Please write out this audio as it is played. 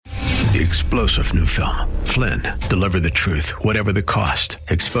the explosive new film, Flynn, Deliver the Truth, Whatever the Cost,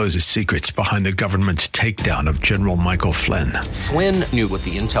 exposes secrets behind the government's takedown of General Michael Flynn. Flynn knew what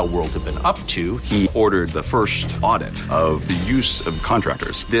the intel world had been up to. He ordered the first audit of the use of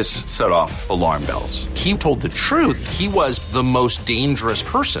contractors. This set off alarm bells. He told the truth. He was the most dangerous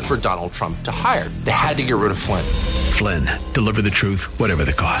person for Donald Trump to hire. They had to get rid of Flynn. Flynn, Deliver the Truth, Whatever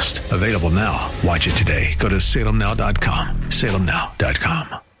the Cost. Available now. Watch it today. Go to salemnow.com.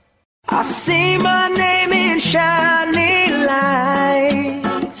 salemnow.com. I see my name in shining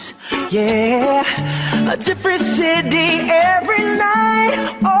lights. Yeah, a different city every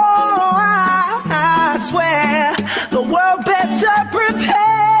night. Oh, I swear the world better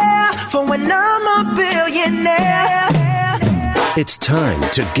prepare for when I'm a billionaire. It's time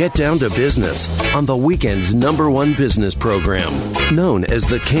to get down to business on the weekend's #1 business program. Known as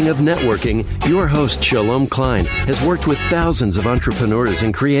the King of Networking, your host, Shalom Klein, has worked with thousands of entrepreneurs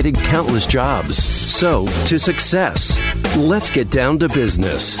and created countless jobs. So, to success. Let's get down to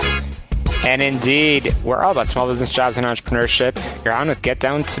business. And indeed, we're all about small business jobs and entrepreneurship. You're on with Get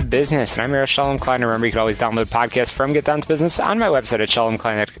Down to Business, and I'm your host, Shalom Klein. Remember, you can always download podcasts from Get Down to Business on my website at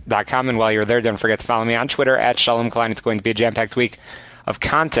shalomklein.com. And while you're there, don't forget to follow me on Twitter at Shalom Klein. It's going to be a jam-packed week of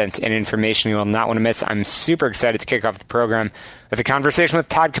content and information you will not want to miss. I'm super excited to kick off the program with a conversation with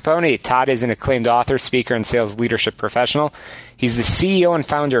Todd Caponi. Todd is an acclaimed author, speaker, and sales leadership professional. He's the CEO and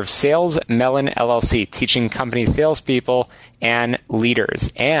founder of Sales Melon LLC, teaching company salespeople and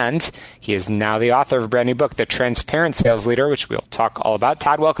leaders. And he is now the author of a brand new book, The Transparent Sales Leader, which we'll talk all about.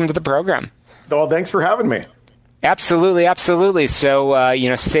 Todd, welcome to the program. Well, thanks for having me. Absolutely, absolutely. So,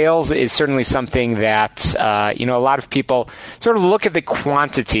 sales is certainly something that, a lot of people sort of look at the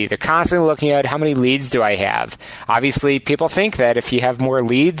quantity. They're constantly looking at how many leads do I have? Obviously, people think that if you have more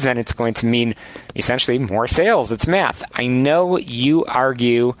leads, then it's going to mean essentially more sales. It's math. I know you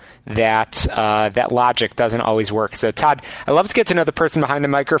argue that that logic doesn't always work. So, Todd, I love to get to know the person behind the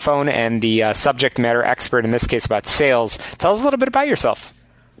microphone and the subject matter expert, in this case about sales. Tell us a little bit about yourself.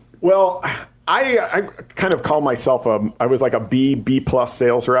 Well, I kind of call myself I was like a B plus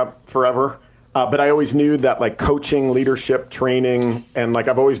sales rep forever. But I always knew that like coaching, leadership, training, and like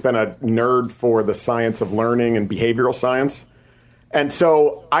I've always been a nerd for the science of learning and behavioral science. And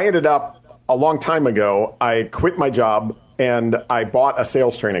so I ended up a long time ago, I quit my job and I bought a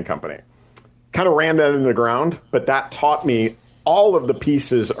sales training company. Kind of ran that into the ground, but that taught me all of the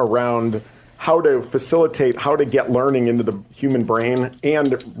pieces around how to facilitate, how to get learning into the human brain,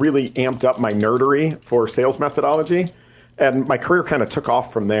 and really amped up my nerdery for sales methodology. And my career kind of took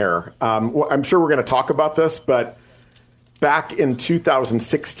off from there. I'm sure we're going to talk about this, but back in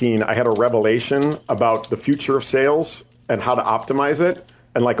 2016, I had a revelation about the future of sales and how to optimize it.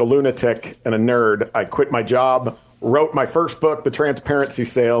 And like a lunatic and a nerd, I quit my job, wrote my first book, The Transparency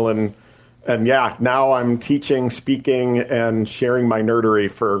Sale, and yeah, now I'm teaching, speaking, and sharing my nerdery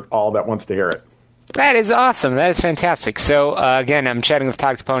for all that wants to hear it. That is awesome. That is fantastic. So, again, I'm chatting with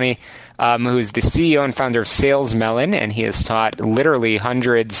Todd Caponi, who's the CEO and founder of Sales Melon, and he has taught literally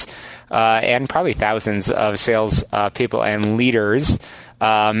hundreds and probably thousands of sales people and leaders.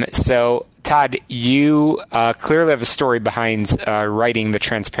 So, Todd, you clearly have a story behind writing The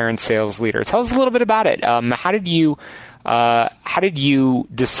Transparent Sales Leader. Tell us a little bit about it. How did you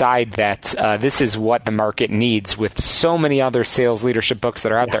decide that this is what the market needs with so many other sales leadership books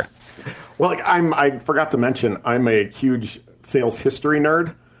that are out there? Well, I forgot to mention, I'm a huge sales history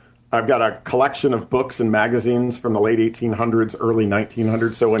nerd. I've got a collection of books and magazines from the late 1800s, early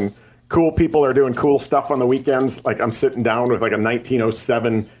 1900s. So when cool people are doing cool stuff on the weekends, like I'm sitting down with like a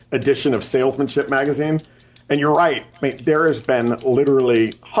 1907 edition of Salesmanship magazine. And you're right. I mean, there has been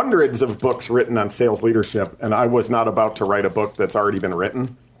literally hundreds of books written on sales leadership, and I was not about to write a book that's already been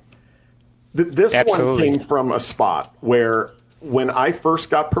written. This Absolutely. one came from a spot where when I first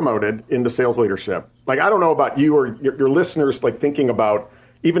got promoted into sales leadership, like I don't know about you or your listeners, like thinking about,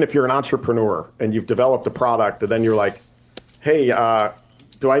 even if you're an entrepreneur and you've developed a product and then you're like, hey,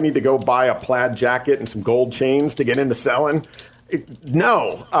 do I need to go buy a plaid jacket and some gold chains to get into selling?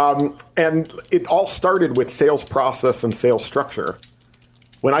 No. And it all started with sales process and sales structure.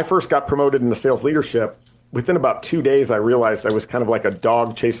 When I first got promoted into sales leadership, within about 2 days, I realized I was kind of like a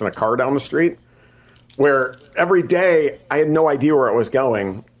dog chasing a car down the street, where every day I had no idea where I was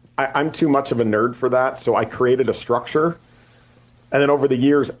going. I'm too much of a nerd for that, so I created a structure. And then over the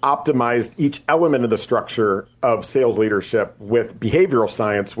years, optimized each element of the structure of sales leadership with behavioral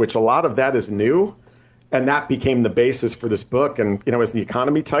science, which a lot of that is new. And that became the basis for this book. And, as the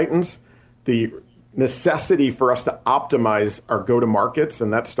economy tightens, the necessity for us to optimize our go-to-markets,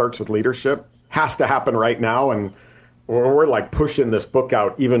 and that starts with leadership, has to happen right now. And we're like pushing this book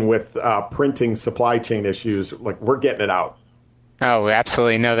out, even with printing supply chain issues. Like, we're getting it out. Oh,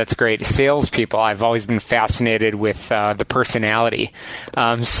 absolutely. No, that's great. Salespeople, I've always been fascinated with the personality.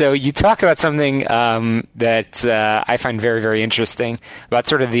 So you talk about something that I find very, very interesting about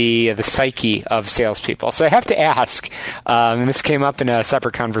sort of the psyche of salespeople. So I have to ask, and this came up in a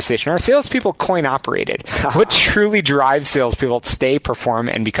separate conversation, are salespeople coin operated? What truly drives salespeople to stay, perform,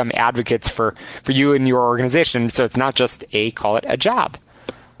 and become advocates for you and your organization? So it's not just call it a job.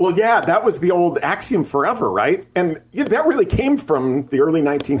 Well, yeah, that was the old axiom forever, right? And that really came from the early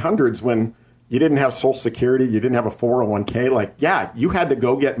 1900s when you didn't have Social Security, you didn't have a 401k. Like, yeah, you had to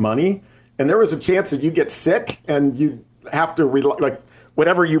go get money, and there was a chance that you get sick, and you have to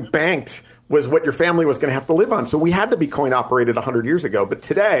whatever you banked was what your family was going to have to live on. So we had to be coin operated 100 years ago. But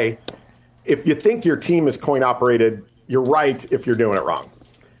today, if you think your team is coin operated, you're right if you're doing it wrong.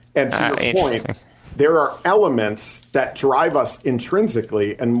 And to your point, there are elements that drive us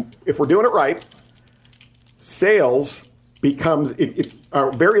intrinsically, and if we're doing it right, sales becomes our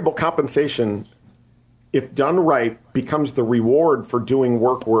variable compensation, if done right, becomes the reward for doing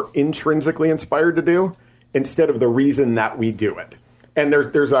work we're intrinsically inspired to do instead of the reason that we do it. And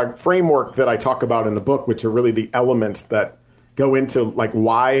there's a framework that I talk about in the book, which are really the elements that go into like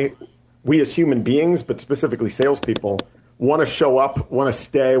why we as human beings, but specifically salespeople, want to show up, want to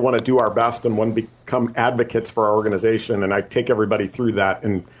stay, want to do our best, and want to become advocates for our organization. And I take everybody through that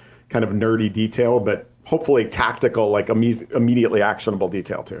in kind of nerdy detail, but hopefully tactical, like immediately actionable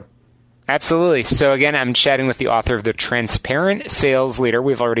detail too. Absolutely. So again, I'm chatting with the author of The Transparent Sales Leader.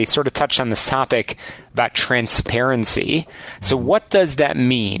 We've already sort of touched on this topic about transparency. So what does that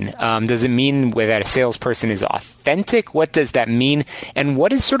mean? Does it mean that a salesperson is authentic? What does that mean? And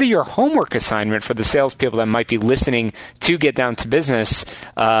what is sort of your homework assignment for the salespeople that might be listening to Get Down to Business?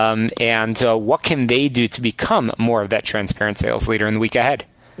 And what can they do to become more of that transparent sales leader in the week ahead?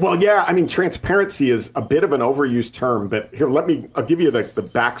 Well, yeah, I mean, transparency is a bit of an overused term, but here, I'll give you the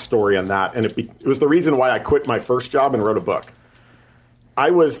backstory on that. And it was the reason why I quit my first job and wrote a book. I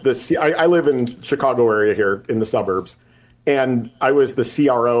live in Chicago area here in the suburbs, and I was the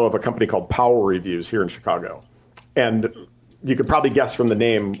CRO of a company called Power Reviews here in Chicago. And you could probably guess from the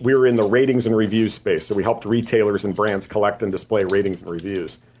name, we were in the ratings and reviews space. So we helped retailers and brands collect and display ratings and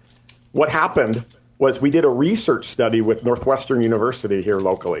reviews. What happened was we did a research study with Northwestern University here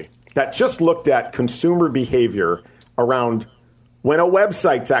locally that just looked at consumer behavior around when a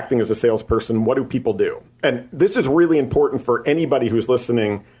website's acting as a salesperson, what do people do? And this is really important for anybody who's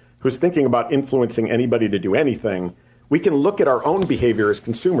listening, who's thinking about influencing anybody to do anything. We can look at our own behavior as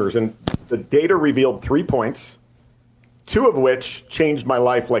consumers, and the data revealed 3 points, 2 of which changed my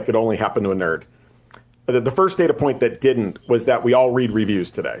life like it only happened to a nerd. The first data point that didn't was that we all read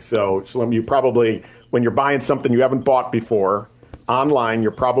reviews today. So, Shalom, you probably, when you're buying something you haven't bought before, online,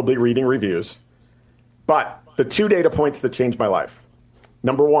 you're probably reading reviews. But the 2 data points that changed my life.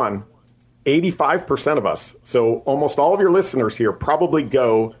 Number 1, 85% of us, so almost all of your listeners here, probably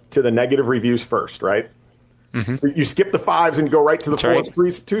go to the negative reviews first, right? Mm-hmm. You skip the 5s and go right to the 4s,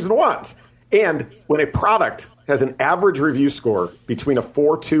 3s, 2s, and 1s. And when a product has an average review score between a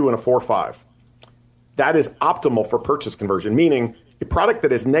 4.2 and a 4.5, that is optimal for purchase conversion, meaning a product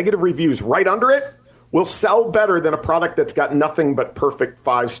that has negative reviews right under it will sell better than a product that's got nothing but perfect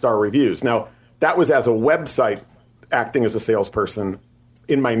 5-star reviews. Now, that was as a website acting as a salesperson.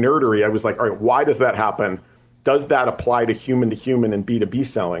 In my nerdery, I was like, all right, why does that happen? Does that apply to human and B2B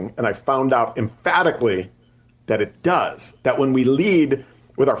selling? And I found out emphatically that it does, that when we lead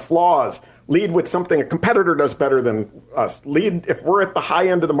with our flaws, lead with something a competitor does better than us, lead if we're at the high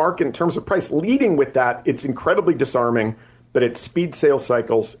end of the market in terms of price, leading with that, it's incredibly disarming, but it speeds sales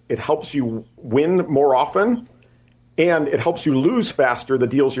cycles. It helps you win more often, and it helps you lose faster the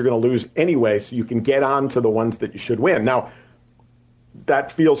deals you're going to lose anyway, so you can get on to the ones that you should win. Now,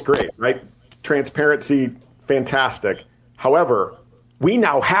 that feels great, right? Transparency, fantastic. However, we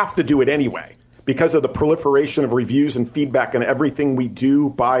now have to do it anyway because of the proliferation of reviews and feedback and everything we do,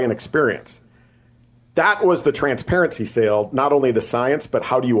 buy, and experience. That was the transparency sale, not only the science, but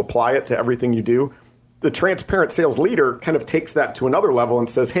how do you apply it to everything you do? The transparent sales leader kind of takes that to another level and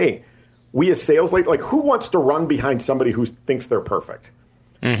says, hey, we as sales leaders, like who wants to run behind somebody who thinks they're perfect?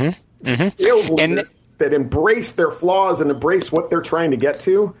 Mm-hmm. Mm-hmm. Sales leaders that embrace their flaws and embrace what they're trying to get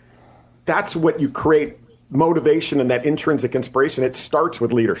to, that's what you create motivation and that intrinsic inspiration. It starts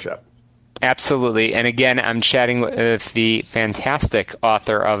with leadership. Absolutely. And again, I'm chatting with the fantastic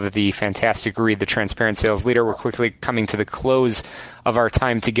author of the fantastic read, The Transparent Sales Leader. We're quickly coming to the close of our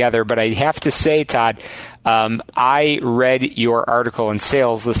time together. But I have to say, Todd, I read your article in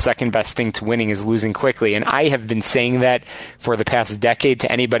Sales, the second best thing to winning is losing quickly. And I have been saying that for the past decade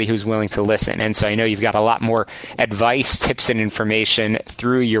to anybody who's willing to listen. And so I know you've got a lot more advice, tips, and information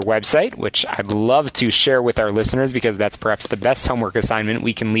through your website, which I'd love to share with our listeners, because that's perhaps the best homework assignment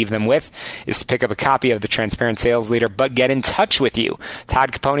we can leave them with, is to pick up a copy of The Transparent Sales Leader, but get in touch with you.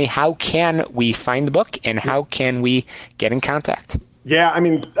 Todd Caponi, how can we find the book and how can we get in contact? Yeah, I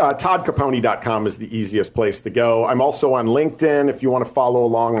mean, toddcaponi.com is the easiest place to go. I'm also on LinkedIn. If you want to follow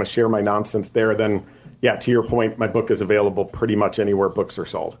along and share my nonsense there, then, yeah, to your point, my book is available pretty much anywhere books are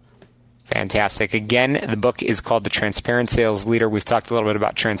sold. Fantastic. Again, the book is called The Transparent Sales Leader. We've talked a little bit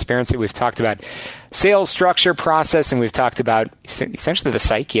about transparency. We've talked about sales structure, process, and we've talked about essentially the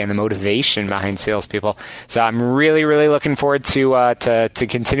psyche and the motivation behind salespeople. So I'm really, really looking forward to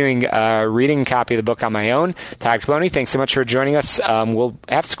continuing reading a copy of the book on my own. Todd Caponi, thanks so much for joining us. We'll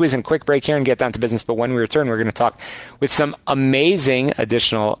have to squeeze in a quick break here and get down to business, but when we return, we're going to talk with some amazing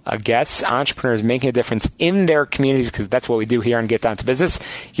additional guests, entrepreneurs making a difference in their communities, because that's what we do here on Get Down to Business.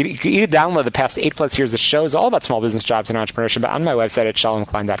 You can download the past 8+ years of shows all about small business, jobs, and entrepreneurship on my website at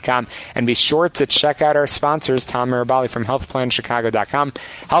shalomklein.com. And be sure to check out our sponsors, Tom Mirabali from healthplanchicago.com,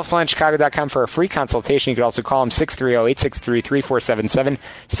 healthplanchicago.com for a free consultation. You can also call them 630-863-3477,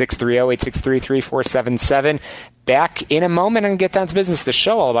 630-863-3477. Back in a moment and Get Down to Business, the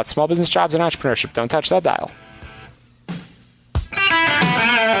show all about small business, jobs, and entrepreneurship. Don't touch that dial.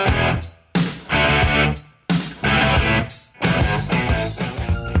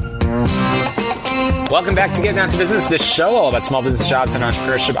 Welcome back to Get Down to Business, the show all about small business, jobs, and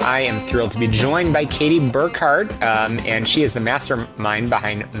entrepreneurship. I am thrilled to be joined by Katie Burkhardt, and she is the mastermind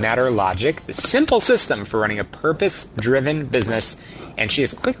behind MatterLogic, the simple system for running a purpose-driven business, and she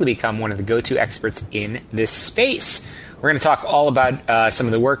has quickly become one of the go-to experts in this space. We're going to talk all about some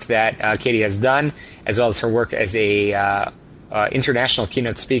of the work that Katie has done, as well as her work as a international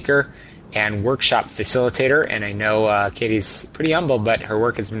keynote speaker and workshop facilitator. And I know Katie's pretty humble, but her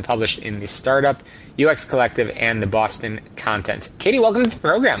work has been published in the Startup, UX Collective, and the Boston Content. Katie, welcome to the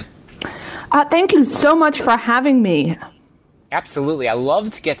program. Thank you so much for having me. Absolutely. I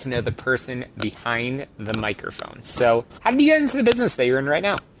love to get to know the person behind the microphone. So how did you get into the business that you're in right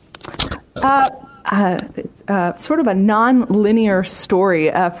now? Sort of a non-linear story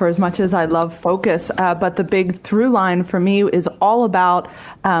for as much as I love focus, but the big through line for me is all about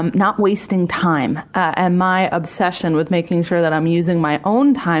not wasting time and my obsession with making sure that I'm using my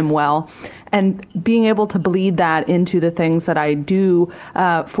own time well and being able to bleed that into the things that I do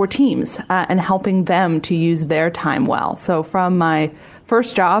for teams and helping them to use their time well. So from my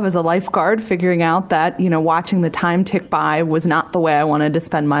first job as a lifeguard, figuring out that, watching the time tick by was not the way I wanted to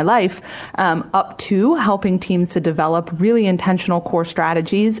spend my life, up to helping teams to develop really intentional core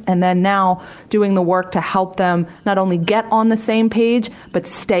strategies, and then now doing the work to help them not only get on the same page, but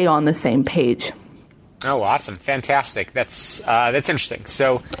stay on the same page. Oh, awesome. Fantastic. That's interesting.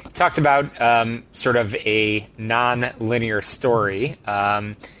 So you talked about sort of a non-linear story,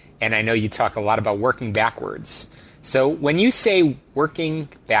 and I know you talk a lot about working backwards. So when you say working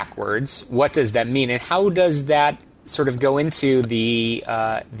backwards, what does that mean, and how does that sort of go into the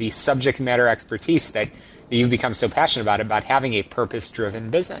subject matter expertise that you've become so passionate about having a purpose-driven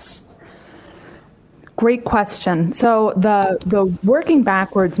business? Great question. So the working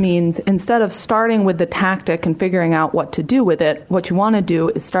backwards means instead of starting with the tactic and figuring out what to do with it, what you want to do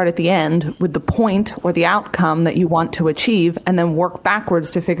is start at the end with the point or the outcome that you want to achieve, and then work backwards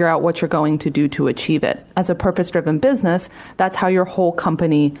to figure out what you're going to do to achieve it. As a purpose-driven business, that's how your whole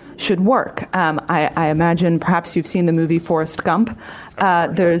company should work. I imagine perhaps you've seen the movie Forrest Gump.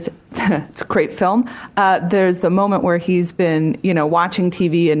 It's a great film. There's the moment where he's been, watching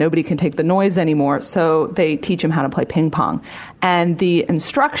TV and nobody can take the noise anymore, so they teach him how to play ping pong. And the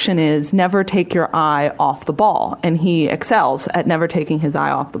instruction is never take your eye off the ball. And he excels at never taking his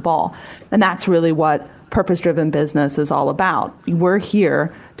eye off the ball. And that's really what purpose-driven business is all about. We're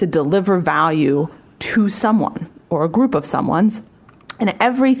here to deliver value to someone or a group of someone's. And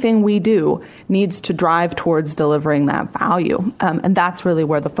everything we do needs to drive towards delivering that value. And that's really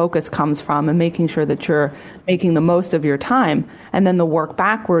where the focus comes from, and making sure that you're making the most of your time. And then the work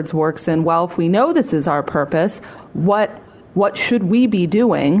backwards works in, well, if we know this is our purpose, what should we be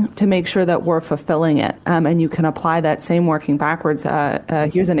doing to make sure that we're fulfilling it? And you can apply that same working backwards.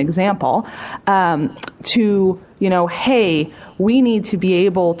 Here's an example to, hey, we need to be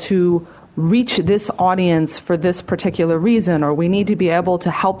able to reach this audience for this particular reason, or we need to be able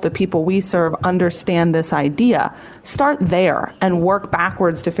to help the people we serve understand this idea. Start there and work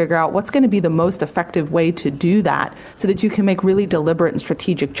backwards to figure out what's going to be the most effective way to do that so that you can make really deliberate and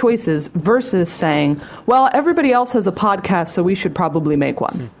strategic choices versus saying, well, everybody else has a podcast, so we should probably make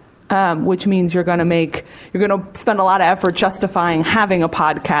one. Which means you're going to spend a lot of effort justifying having a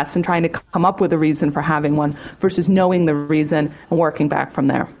podcast and trying to come up with a reason for having one versus knowing the reason and working back from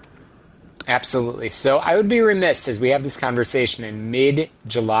there. Absolutely. So I would be remiss as we have this conversation in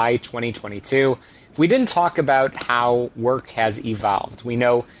mid-July 2022 if we didn't talk about how work has evolved. We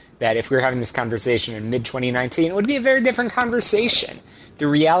know that if we were having this conversation in mid-2019, it would be a very different conversation. The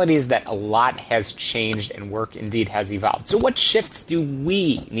reality is that a lot has changed and work indeed has evolved. So what shifts do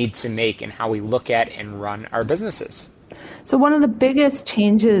we need to make in how we look at and run our businesses? So one of the biggest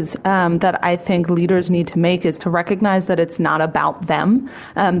changes that I think leaders need to make is to recognize that it's not about them.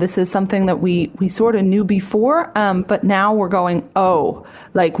 This is something that we sort of knew before, but now we're going,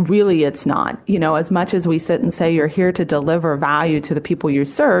 really it's not. As much as we sit and say you're here to deliver value to the people you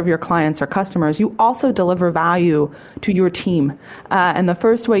serve, your clients or customers, you also deliver value to your team. And the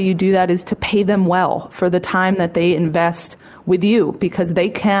first way you do that is to pay them well for the time that they invest with you, because they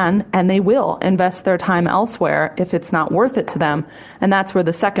can and they will invest their time elsewhere if it's not worth it to them. And that's where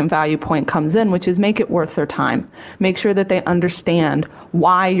the second value point comes in, which is make it worth their time. Make sure that they understand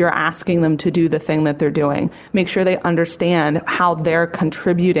why you're asking them to do the thing that they're doing. Make sure they understand how they're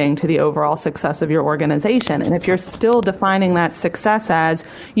contributing to the overall success of your organization. And if you're still defining that success as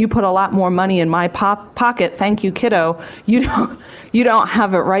you put a lot more money in my pocket, thank you, kiddo, you don't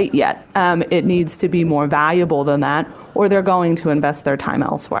have it right yet. It needs to be more valuable than that, or they're going to invest their time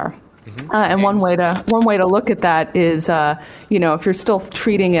elsewhere. Mm-hmm. And one way to look at that is, if you're still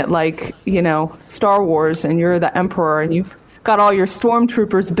treating it like, Star Wars and you're the Emperor and you've got all your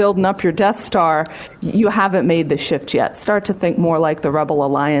stormtroopers building up your Death Star, you haven't made the shift yet. Start to think more like the Rebel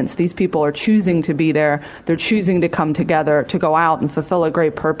Alliance. These people are choosing to be there. They're choosing to come together to go out and fulfill a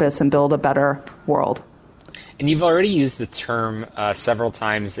great purpose and build a better world. And you've already used the term several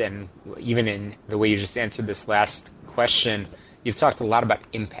times, and even in the way you just answered this last question, you've talked a lot about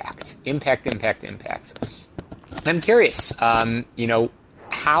impact. Impact. And I'm curious, how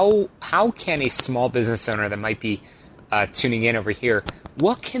can a small business owner that might be tuning in over here,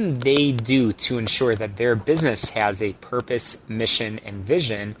 what can they do to ensure that their business has a purpose, mission, and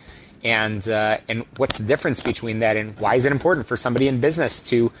vision? And what's the difference between that, and why is it important for somebody in business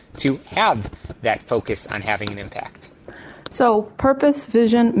to have that focus on having an impact? So purpose,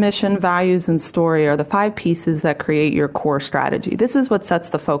 vision, mission, values, and story are the 5 pieces that create your core strategy. This is what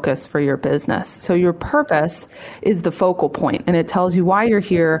sets the focus for your business. So your purpose is the focal point, and it tells you why you're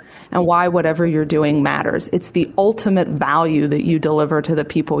here and why whatever you're doing matters. It's the ultimate value that you deliver to the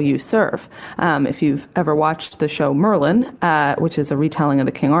people you serve. If you've ever watched the show Merlin, which is a retelling of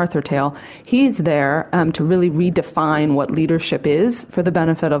the King Arthur tale, he's there to really redefine what leadership is for the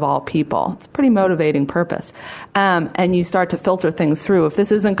benefit of all people. It's a pretty motivating purpose. And you start to filter things through. If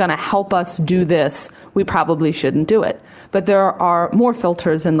this isn't going to help us do this, we probably shouldn't do it. But there are more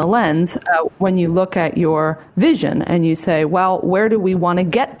filters in the lens when you look at your vision and you say, well, where do we want to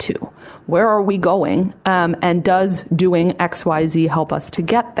get to? Where are we going? And does doing XYZ help us to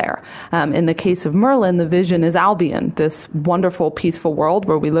get there? In the case of Merlin, the vision is Albion, this wonderful, peaceful world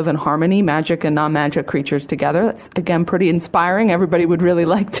where we live in harmony, magic and non-magic creatures together. That's, again, pretty inspiring. Everybody would really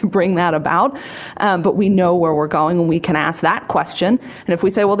like to bring that about. But we know where we're going, and we can ask that question. And if we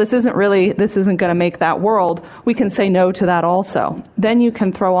say, well, this isn't going to make that world, we can say no to that also. Then you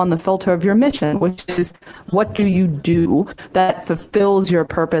can throw on the filter of your mission, which is, what do you do that fulfills your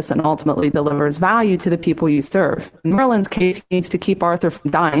purpose and ultimately delivers value to the people you serve? In Merlin's case, he needs to keep Arthur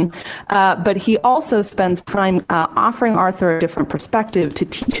from dying, but he also spends time offering Arthur a different perspective to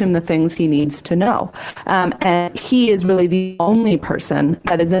teach him the things he needs to know. And he is really the only person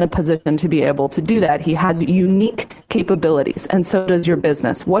that is in a position to be able to do that. He has unique capabilities, and so does your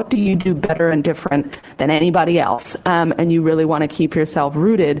business. What do you do better and different than anybody else? And you really want to keep yourself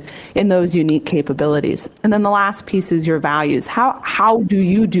rooted in those unique capabilities. And then the last piece is your values. How do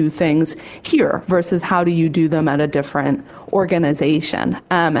you do things here versus how do you do them at a different organization?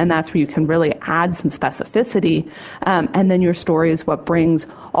 And that's where you can really add some specificity. And then your story is what brings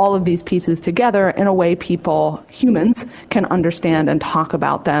all of these pieces together in a way humans, can understand and talk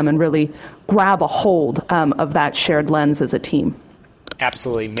about them and really grab a hold of that shared lens as a team.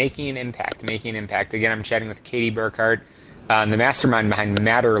 Absolutely. Making an impact. Again, I'm chatting with Katie Burkhardt, the mastermind behind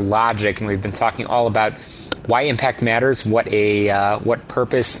Matter Logic, and we've been talking all about why impact matters, what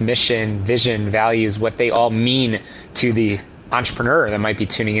purpose, mission, vision, values, what they all mean to the entrepreneur that might be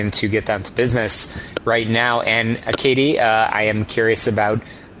tuning in to Get Down to Business right now. And Katie, I am curious about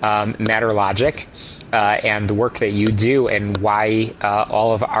MatterLogic and the work that you do and why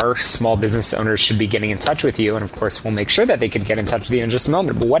all of our small business owners should be getting in touch with you. And of course, we'll make sure that they can get in touch with you in just a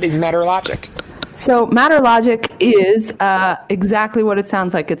moment. But what is MatterLogic? So MatterLogic is exactly what it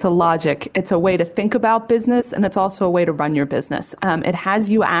sounds like. It's a logic. It's a way to think about business, and it's also a way to run your business. It has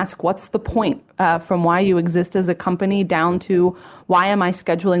you ask, what's the point from why you exist as a company down to why am I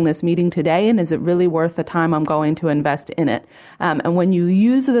scheduling this meeting today, and is it really worth the time I'm going to invest in it? And when you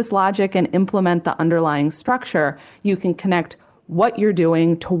use this logic and implement the underlying structure, you can connect what you're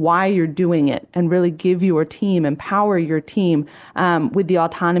doing to why you're doing it and really give your team, empower your team with the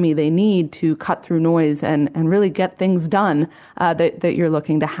autonomy they need to cut through noise and really get things done that you're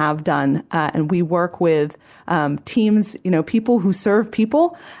looking to have done. And we work with teams, people who serve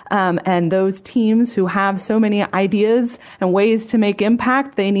people, and those teams who have so many ideas and ways to make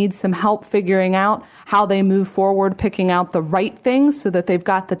impact, they need some help figuring out how they move forward, picking out the right things so that they've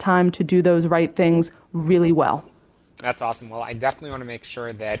got the time to do those right things really well. That's awesome. Well, I definitely want to make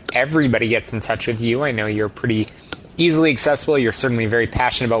sure that everybody gets in touch with you. I know you're pretty easily accessible. You're certainly very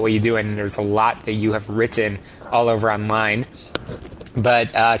passionate about what you do, and there's a lot that you have written all over online.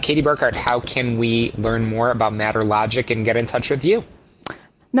 But Katie Burkhardt, how can we learn more about MatterLogic and get in touch with you?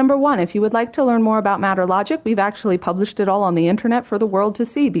 Number one, if you would like to learn more about MatterLogic, we've actually published it all on the internet for the world to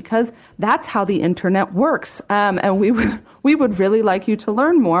see, because that's how the internet works. And we would really like you to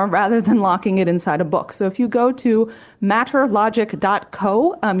learn more rather than locking it inside a book. So if you go to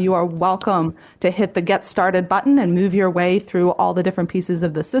matterlogic.co, you are welcome to hit the Get Started button and move your way through all the different pieces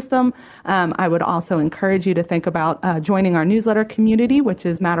of the system. I would also encourage you to think about joining our newsletter community, which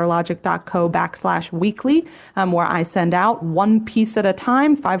is matterlogic.co/weekly, where I send out one piece at a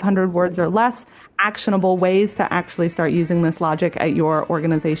time, 500 words or less, actionable ways to actually start using this logic at your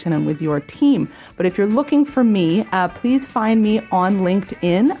organization and with your team. But if you're looking for me, please find me on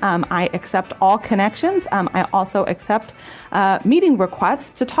LinkedIn. I accept all connections. I also accept meeting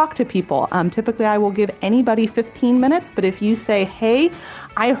requests to talk to people. Typically, I will give anybody 15 minutes, but if you say, hey,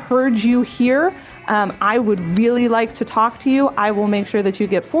 I heard you here, I would really like to talk to you, I will make sure that you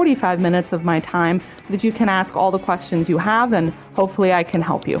get 45 minutes of my time so that you can ask all the questions you have, and hopefully I can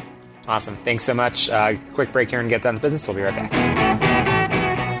help you. Awesome. Thanks so much. Quick break here and Get Down to Business. We'll be right back.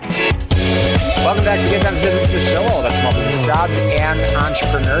 Welcome back to Get Down to Business, the show all about small business jobs and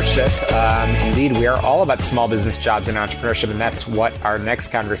entrepreneurship. Indeed, we are all about small business jobs and entrepreneurship, and that's what our next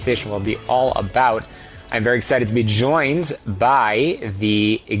conversation will be all about. I'm very excited to be joined by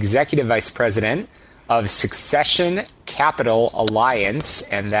the Executive Vice President of Succession Capital Alliance,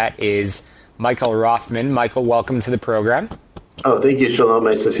 and that is Michael Rothman. Michael, welcome to the program. Oh, thank you, Shalom.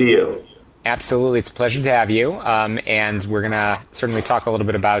 Nice to see you. Absolutely. It's a pleasure to have you. And we're going to certainly talk a little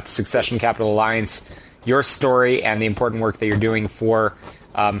bit about Succession Capital Alliance, your story, and the important work that you're doing for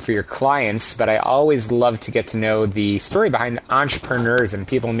your clients. But I always love to get to know the story behind entrepreneurs and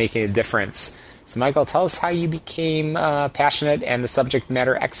people making a difference. So, Michael, tell us how you became passionate and the subject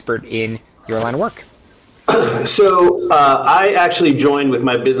matter expert in your line of work. So I actually joined with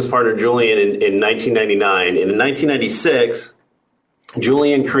my business partner, Julian, in 1999. And in 1996,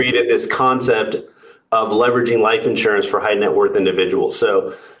 Julian created this concept of leveraging life insurance for high net worth individuals.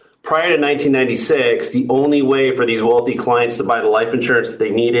 So prior to 1996, the only way for these wealthy clients to buy the life insurance that they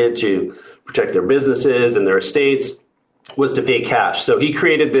needed to protect their businesses and their estates was to pay cash. So he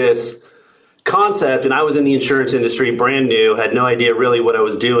created this concept, and I was in the insurance industry, brand new, had no idea really what I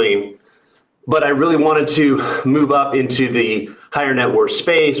was doing. But I really wanted to move up into the higher net worth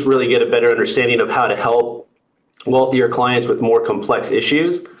space, really get a better understanding of how to help wealthier clients with more complex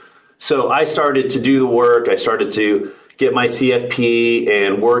issues. So I started to do the work. I started to get my CFP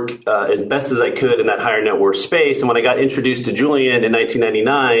and work as best as I could in that higher net worth space. And when I got introduced to Julian in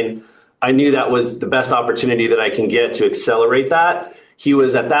 1999, I knew that was the best opportunity that I can get to accelerate that. He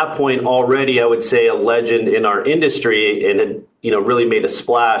was at that point already, I would say, a legend in our industry and had, really made a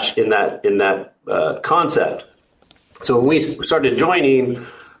splash in that concept. So when we started joining,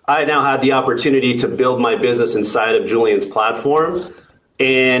 I now had the opportunity to build my business inside of Julian's platform.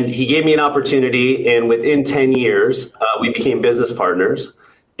 And he gave me an opportunity, and within 10 years, we became business partners.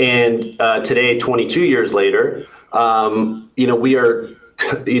 And today, 22 years later, we are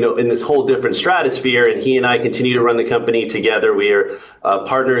in this whole different stratosphere, and he and I continue to run the company together. We are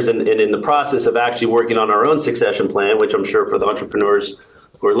partners and in the process of actually working on our own succession plan, which I'm sure for the entrepreneurs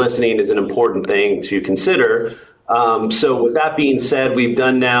who are listening is an important thing to consider. So with that being said, we've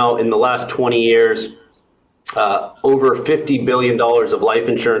done now in the last 20 years over $50 billion of life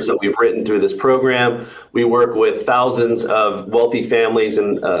insurance that we've written through this program. We work with thousands of wealthy families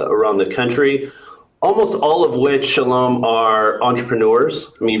around the country, almost all of which, Shalom, are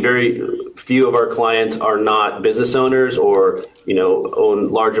entrepreneurs. I mean, very few of our clients are not business owners or, own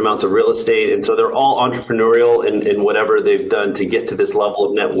large amounts of real estate. And so they're all entrepreneurial in whatever they've done to get to this level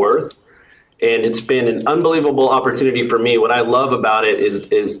of net worth. And it's been an unbelievable opportunity for me. What I love about it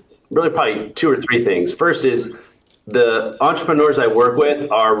is really probably two or three things. First is the entrepreneurs I work with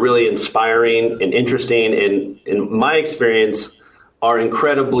are really inspiring and interesting. And in my experience, are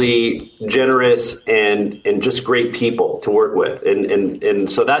incredibly generous and just great people to work with. And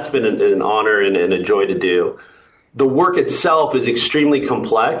so that's been an honor and a joy to do. The work itself is extremely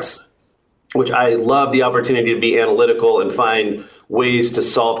complex, which I love the opportunity to be analytical and find ways to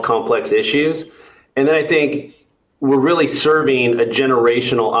solve complex issues. And then I think we're really serving a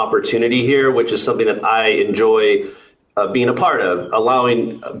generational opportunity here, which is something that I enjoy being a part of,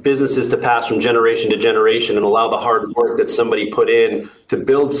 allowing businesses to pass from generation to generation and allow the hard work that somebody put in to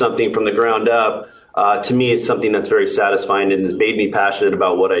build something from the ground up, to me is something that's very satisfying and has made me passionate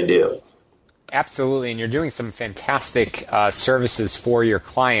about what I do. Absolutely, and you're doing some fantastic services for your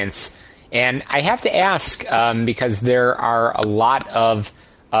clients. And I have to ask, because there are a lot of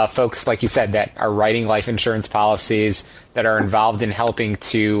folks, like you said, that are writing life insurance policies, that are involved in helping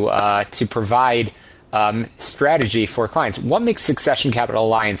to provide strategy for clients. What makes Succession Capital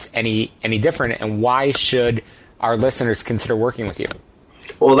Alliance any different, and why should our listeners consider working with you?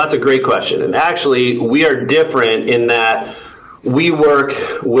 Well, that's a great question. And actually, we are different in that we work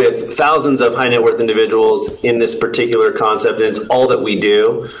with thousands of high net worth individuals in this particular concept, and it's all that we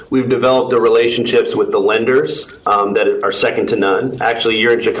do. We've developed the relationships with the lenders that are second to none. Actually,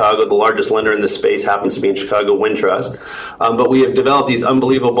 you're in Chicago. The largest lender in this space happens to be in Chicago, Wintrust. But we have developed these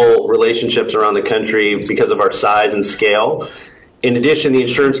unbelievable relationships around the country because of our size and scale. In addition, the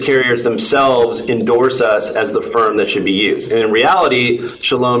insurance carriers themselves endorse us as the firm that should be used. And in reality,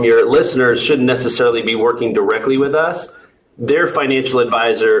 Shalom, your listeners shouldn't necessarily be working directly with us. Their financial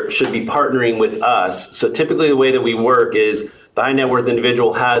advisor should be partnering with us. So typically the way that we work is the high net worth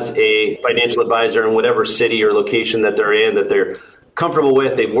individual has a financial advisor in whatever city or location that they're in, that they're comfortable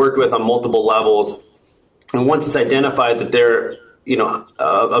with, they've worked with on multiple levels. And once it's identified that they're,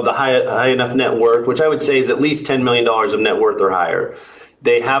 of the high enough net worth, which I would say is at least $10 million of net worth or higher,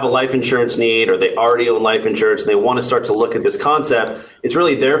 they have a life insurance need, or they already own life insurance and they want to start to look at this concept, it's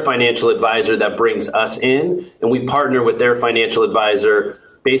really their financial advisor that brings us in, and we partner with their financial advisor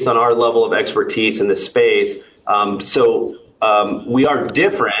based on our level of expertise in this space. So we are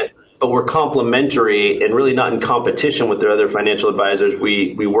different, but we're complementary and really not in competition with their other financial advisors.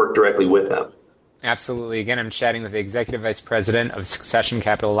 We work directly with them. Absolutely. Again, I'm chatting with the Executive Vice President of Succession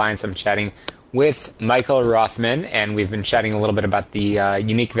Capital Alliance. I'm chatting with Michael Rothman, and we've been chatting a little bit about the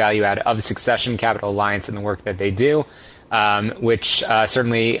unique value add of Succession Capital Alliance and the work that they do, which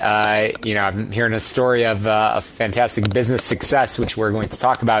certainly, I'm hearing a story of a fantastic business success, which we're going to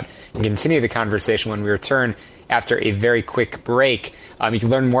talk about and continue the conversation when we return after a very quick break. You can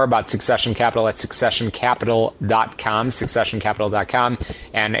learn more about Succession Capital at successioncapital.com,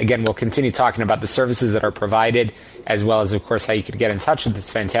 And again, we'll continue talking about the services that are provided, as well as, of course, how you could get in touch with this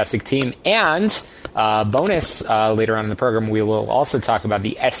fantastic team. And bonus, later on in the program, we will also talk about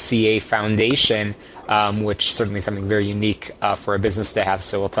the SCA Foundation, which certainly is something very unique for a business to have.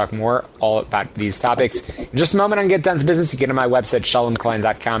 So we'll talk more all about these topics. In just a moment on Get Down to Business, you can get to my website,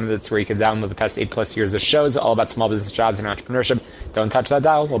 shalomklein.com. That's where you can download the past 8+ years of shows all about small business, jobs, and entrepreneurship. Don't touch that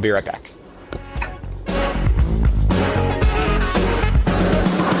dial. We'll be right back.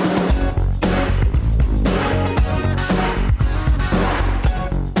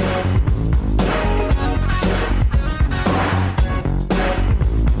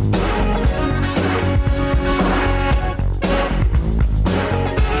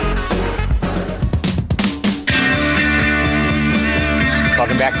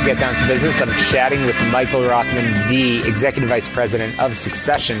 Back to Get Down to Business. I'm chatting with Michael Rothman, the Executive Vice President of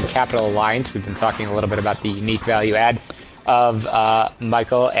Succession Capital Alliance. We've been talking a little bit about the unique value add of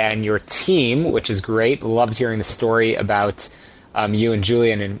Michael and your team, which is great. Loved hearing the story about you and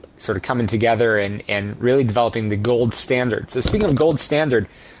Julian and sort of coming together and really developing the gold standard. So speaking of gold standard,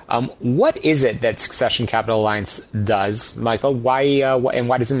 what is it that Succession Capital Alliance does, Michael? Why and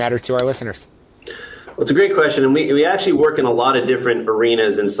why does it matter to our listeners? Well, it's a great question, and we actually work in a lot of different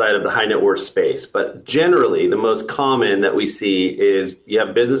arenas inside of the high net worth space. But generally, the most common that we see is you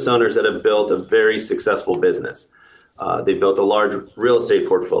have business owners that have built a very successful business. They built a large real estate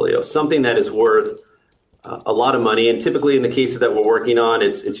portfolio, something that is worth a lot of money. And typically in the cases that we're working on,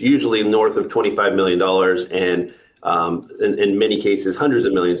 it's usually north of $25 million and in many cases, hundreds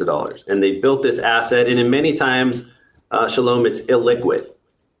of millions of dollars. And they built this asset. And in many times, Shalom, it's illiquid.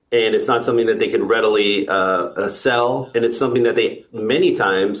 And it's not something that they can readily sell. And it's something that they many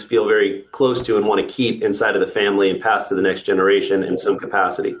times feel very close to and want to keep inside of the family and pass to the next generation in some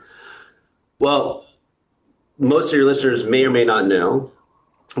capacity. Well, most of your listeners may or may not know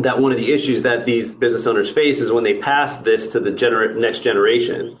that one of the issues that these business owners face is when they pass this to the next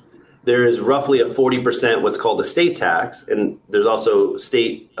generation, there is roughly a 40% what's called estate tax. And there's also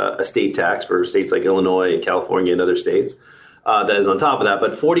estate tax for states like Illinois and California and other states. That is on top of that,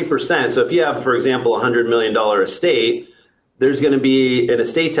 but 40%. So if you have, for example, a $100 million estate, there's going to be an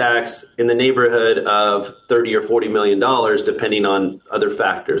estate tax in the neighborhood of $30 or $40 million, depending on other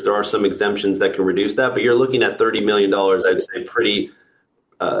factors. There are some exemptions that can reduce that, but you're looking at $30 million, I'd say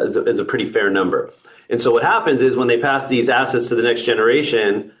is a pretty fair number. And so what happens is when they pass these assets to the next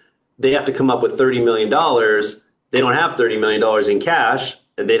generation, they have to come up with $30 million. They don't have $30 million in cash,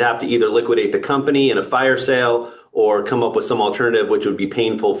 and they'd have to either liquidate the company in a fire sale or come up with some alternative which would be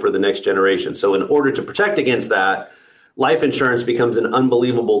painful for the next generation. So in order to protect against that, life insurance becomes an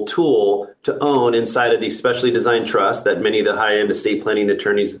unbelievable tool to own inside of these specially designed trusts that many of the high-end estate planning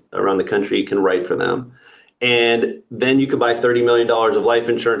attorneys around the country can write for them. And then you could buy $30 million of life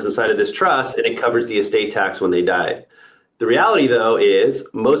insurance inside of this trust, and it covers the estate tax when they died. The reality, though, is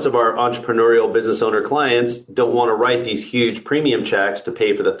most of our entrepreneurial business owner clients don't want to write these huge premium checks to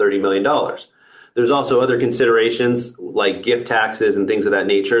pay for the $30 million. There's also other considerations like gift taxes and things of that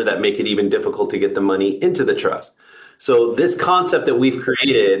nature that make it even difficult to get the money into the trust. So this concept that we've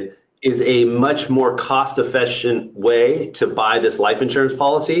created is a much more cost-efficient way to buy this life insurance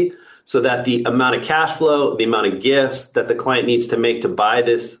policy so that the amount of cash flow, the amount of gifts that the client needs to make to buy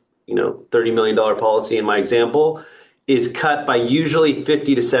this, $30 million policy in my example, is cut by usually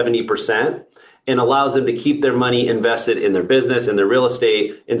 50 to 70%. And allows them to keep their money invested in their business and their real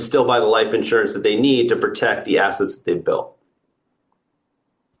estate and still buy the life insurance that they need to protect the assets that they've built.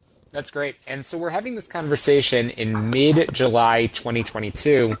 That's great. And so we're having this conversation in mid-July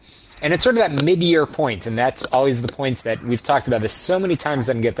 2022, and it's sort of that mid-year point, and that's always the point that we've talked about this so many times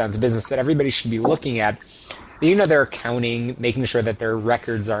on Get Down to Business that everybody should be looking at. Their accounting, making sure that their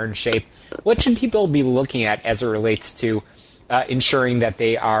records are in shape. What should people be looking at as it relates to ensuring that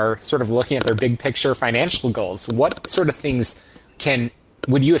they are sort of looking at their big picture financial goals? What sort of things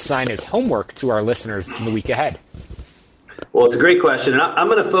would you assign as homework to our listeners in the week ahead? Well, it's a great question. And I'm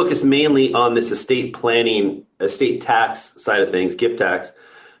going to focus mainly on this estate planning, estate tax side of things, gift tax,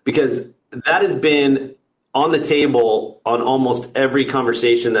 because that has been on the table on almost every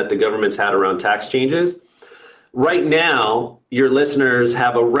conversation that the government's had around tax changes. Right now, your listeners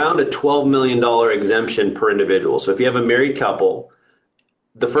have around a $12 million exemption per individual. So if you have a married couple,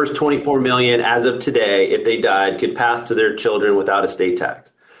 the first $24 million as of today, if they died, could pass to their children without estate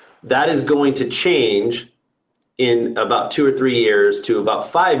tax. That is going to change in about 2 or 3 years to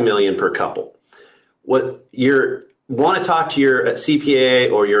about $5 million per couple. What you want to talk to your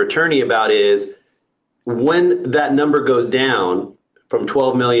CPA or your attorney about is when that number goes down from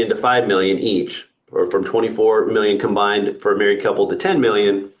 12 million to 5 million each, or from 24 million combined for a married couple to 10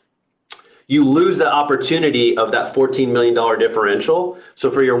 million, you lose the opportunity of that $14 million differential. So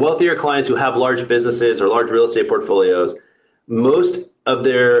for your wealthier clients who have large businesses or large real estate portfolios, most of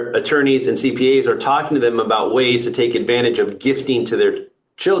their attorneys and CPAs are talking to them about ways to take advantage of gifting to their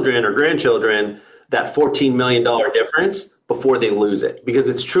children or grandchildren that $14 million difference before they lose it, because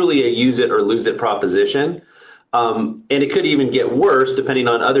it's truly a use it or lose it proposition. And it could even get worse depending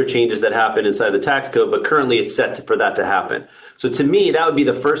on other changes that happen inside the tax code, but currently it's set for that to happen. So to me, that would be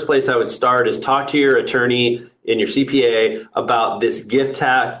the first place I would start, is talk to your attorney and your CPA about this gift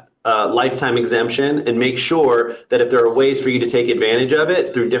tax lifetime exemption, and make sure that if there are ways for you to take advantage of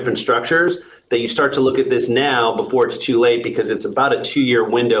it through different structures, that you start to look at this now before it's too late, because it's about a 2-year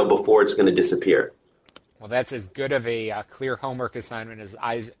window before it's going to disappear. Well, that's as good of a clear homework assignment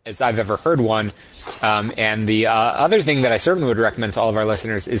as I've ever heard one. And the other thing that I certainly would recommend to all of our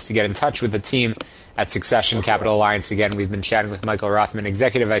listeners is to get in touch with the team at Succession Capital Alliance. Again, we've been chatting with Michael Rothman,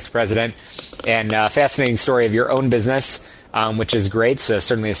 Executive Vice President, and fascinating story of your own business, which is great. So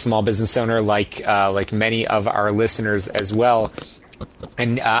certainly a small business owner like many of our listeners as well.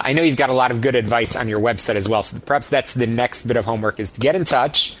 And I know you've got a lot of good advice on your website as well. So perhaps that's the next bit of homework, is to get in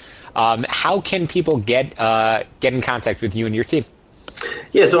touch. How can people get in contact with you and your team?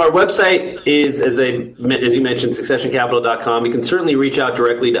 Yeah, so our website is, as you mentioned, successioncapital.com. You can certainly reach out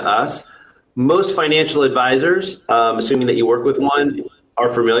directly to us. Most financial advisors, assuming that you work with one, are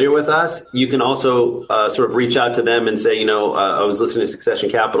familiar with us, you can also sort of reach out to them and say, I was listening to Succession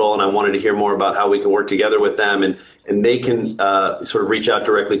Capital and I wanted to hear more about how we can work together with them, and they can sort of reach out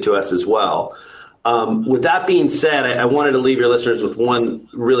directly to us as well. With that being said, I wanted to leave your listeners with one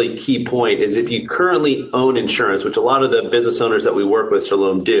really key point, is if you currently own insurance, which a lot of the business owners that we work with,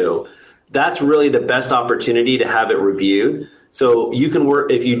 Shalom, do, that's really the best opportunity to have it reviewed. So you can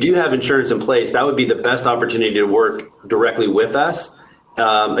work, if you do have insurance in place, that would be the best opportunity to work directly with us.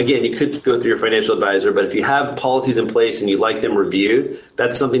 Again, you could go through your financial advisor, but if you have policies in place and you'd like them reviewed,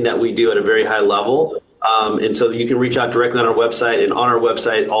 that's something that we do at a very high level. And so you can reach out directly on our website, and on our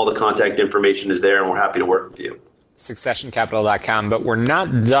website, all the contact information is there, and we're happy to work with you. SuccessionCapital.com. But we're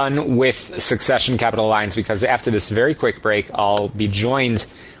not done with Succession Capital Alliance, because after this very quick break, I'll be joined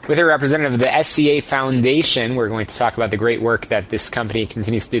with a representative of the SCA Foundation. We're going to talk about the great work that this company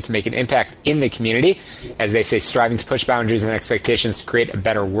continues to do to make an impact in the community, as they say, striving to push boundaries and expectations to create a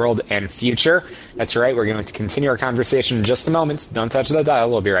better world and future. That's right. We're going to continue our conversation in just a moment. Don't touch the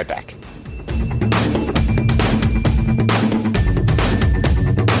dial. We'll be right back.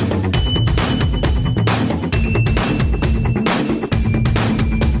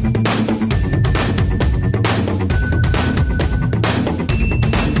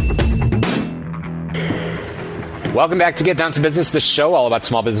 Welcome back to Get Down to Business, the show all about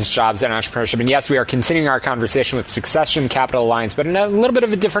small business jobs and entrepreneurship. And yes, we are continuing our conversation with Succession Capital Alliance, but in a little bit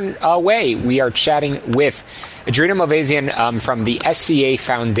of a different way. We are chatting with Adrina Movazian from the SCA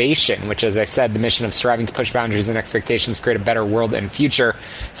Foundation, which, as I said, the mission of striving to push boundaries and expectations to create a better world and future.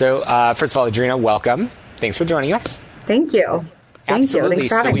 So, first of all, Adrina, welcome. Thanks for joining us. Thank you. Absolutely. Thanks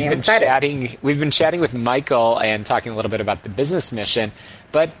for having me. We've been chatting with Michael and talking a little bit about the business mission,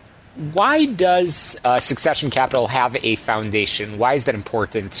 but why does Succession Capital have a foundation? Why is that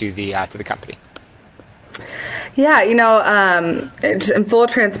important to the company? Yeah, in full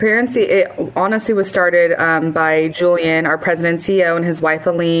transparency, it honestly was started by Julian, our president and CEO, and his wife,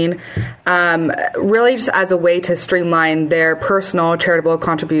 Aline, really just as a way to streamline their personal charitable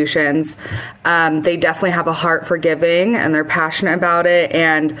contributions. They definitely have a heart for giving, and they're passionate about it.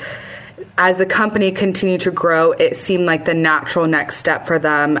 And as the company continued to grow, it seemed like the natural next step for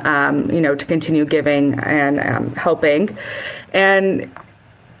them, to continue giving and helping. And,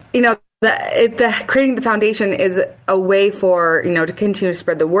 creating the foundation is a way for, to continue to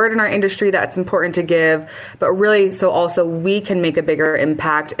spread the word in our industry that it's important to give, but really so also we can make a bigger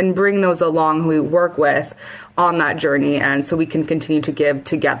impact and bring those along who we work with on that journey, and so we can continue to give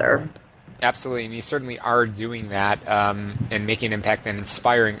together. Absolutely, and you certainly are doing that and making an impact and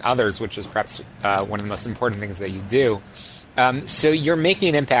inspiring others, which is perhaps one of the most important things that you do. So you're making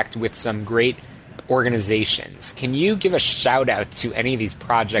an impact with some great organizations. Can you give a shout out to any of these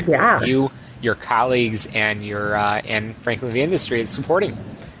projects that you, your colleagues, and and frankly the industry is supporting?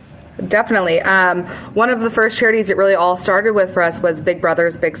 Definitely. One of the first charities it really all started with for us was Big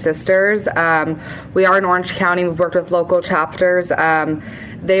Brothers Big Sisters. We are in Orange County. We've worked with local chapters.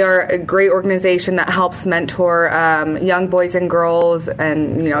 They are a great organization that helps mentor young boys and girls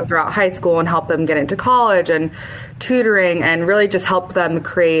and throughout high school and help them get into college and tutoring and really just help them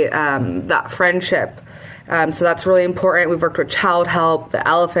create that friendship. So that's really important. We've worked with Child Help, the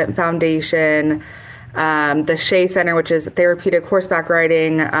Elephant Foundation, the Shea Center, which is therapeutic horseback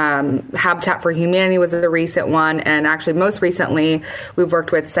riding. Habitat for Humanity was a recent one. And actually, most recently, we've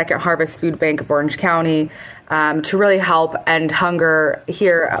worked with Second Harvest Food Bank of Orange County to really help end hunger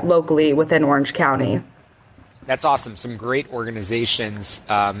here locally within Orange County. That's awesome. Some great organizations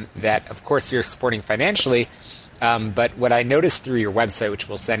that, of course, you're supporting financially. But what I noticed through your website, which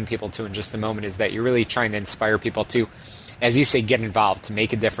we'll send people to in just a moment, is that you're really trying to inspire people to, as you say, get involved, to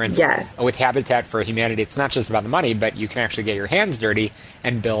make a difference. Yes. With Habitat for Humanity, it's not just about the money, but you can actually get your hands dirty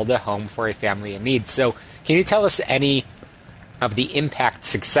and build a home for a family in need. So can you tell us any of the impact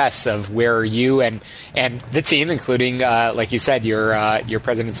success of where you and the team, including, like you said, your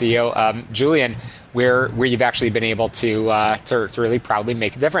president and CEO, Julian, where you've actually been able to really proudly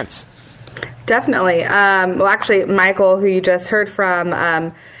make a difference? Definitely. Well, actually, Michael, who you just heard from,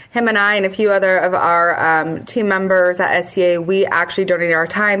 him and I and a few other of our team members at SCA, we actually donated our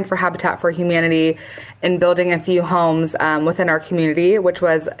time for Habitat for Humanity in building a few homes within our community, which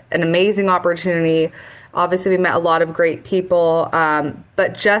was an amazing opportunity. Obviously, we met a lot of great people,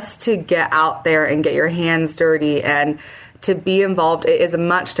 but just to get out there and get your hands dirty and to be involved, it is a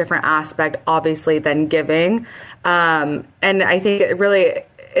much different aspect, obviously, than giving. And I think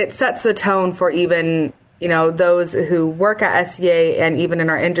it sets the tone for even those who work at SCA and even in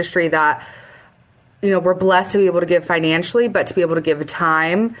our industry that, we're blessed to be able to give financially, but to be able to give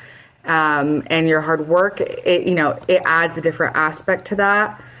time and your hard work, it adds a different aspect to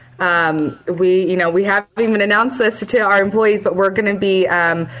that. We haven't even announced this to our employees, but we're going to be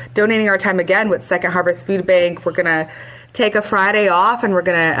donating our time again with Second Harvest Food Bank. We're going to take a Friday off, and we're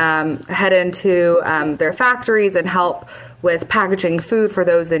going to head into their factories and help with packaging food for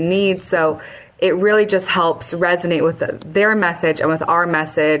those in need. So it really just helps resonate with their message and with our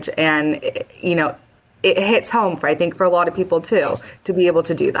message, and it hits home I think for a lot of people too, to be able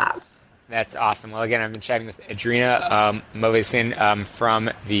to do that. That's awesome. Well, again, I've been chatting with Adrina Movesen from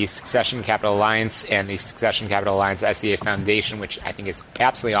the Succession Capital Alliance and the Succession Capital Alliance SEA Foundation, which I think is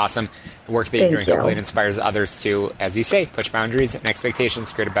absolutely awesome. The work that you're doing, hopefully it inspires others to, as you say, push boundaries and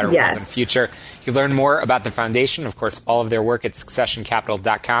expectations, create a better world in the future. You can learn more about the foundation, of course, all of their work at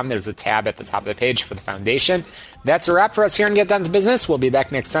successioncapital.com. There's a tab at the top of the page for the foundation. That's a wrap for us here on Get Down to Business. We'll be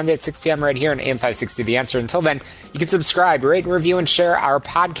back next Sunday at 6 p.m. right here on AM 560 The Answer. Until then, you can subscribe, rate, review, and share our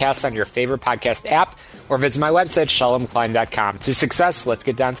podcasts on your favorite podcast app, or visit my website, shalomklein.com. To success, let's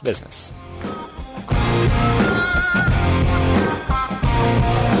get down to business.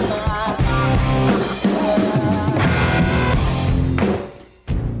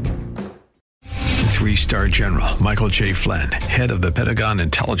 Three-star General Michael J. Flynn, head of the Pentagon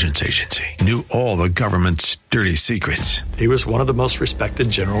Intelligence Agency, knew all the government's dirty secrets. He was one of the most respected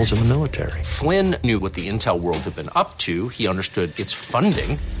generals in the military. Flynn knew what the intel world had been up to. He understood its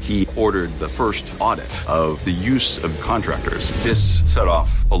funding. He ordered the first audit of the use of contractors. This set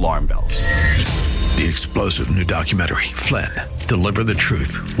off alarm bells. The explosive new documentary, Flynn, Deliver the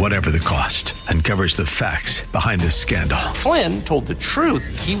Truth, Whatever the Cost, uncovers the facts behind this scandal. Flynn told the truth.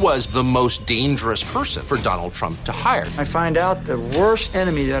 He was the most dangerous person for Donald Trump to hire. I find out the worst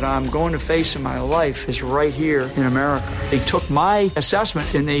enemy that I'm going to face in my life is right here in America. They took my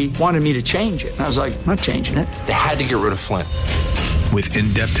assessment and they wanted me to change it. And I was like, I'm not changing it. They had to get rid of Flynn. With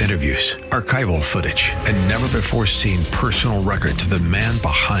in-depth interviews, archival footage, and never-before-seen personal records of the man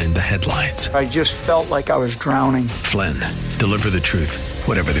behind the headlines. I just felt like I was drowning. Flynn, Deliver the Truth,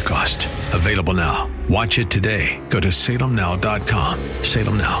 Whatever the Cost. Available now. Watch it today. Go to salemnow.com.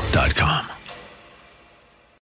 salemnow.com.